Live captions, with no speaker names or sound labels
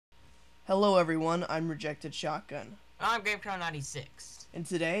Hello everyone, I'm RejectedShotgun. I'm Gamecrown 96. And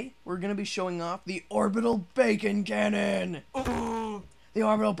today, we're going to be showing off the Orbital Bacon Cannon! Ooh. The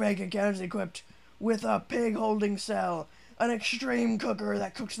Orbital Bacon Cannon is equipped with a pig holding cell, an extreme cooker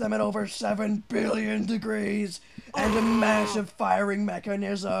that cooks them at over 7 billion degrees, and a massive firing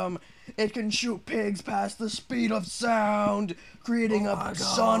mechanism. It can shoot pigs past the speed of sound, creating a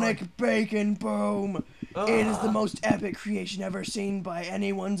sonic bacon boom. It is the most epic creation ever seen by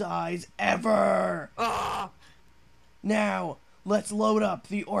anyone's eyes, ever! Now, let's load up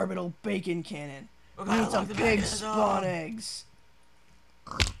the Orbital Bacon Cannon. We need some pig spawn eggs.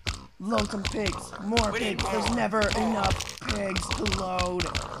 Load some pigs. More pigs. There's never enough pigs to load.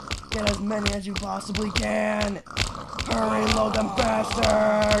 Get as many as you possibly can. Hurry, load them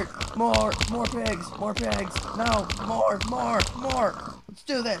faster. More pigs. More pigs. No, more. Let's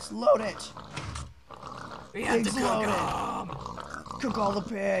do this. Load it. We have Pigs to cook loaded. them. Cook all the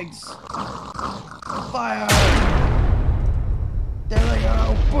pigs. Fire. There we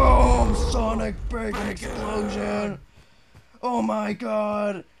go. Boom. Sonic bacon explosion. Oh my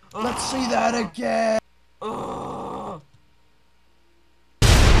god. Let's see that again.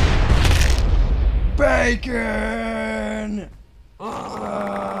 Bacon!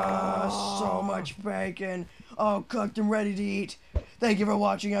 So much bacon. All cooked and ready to eat. Thank you for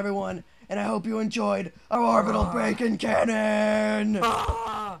watching, everyone, and I hope you enjoyed our Orbital Bacon Cannon!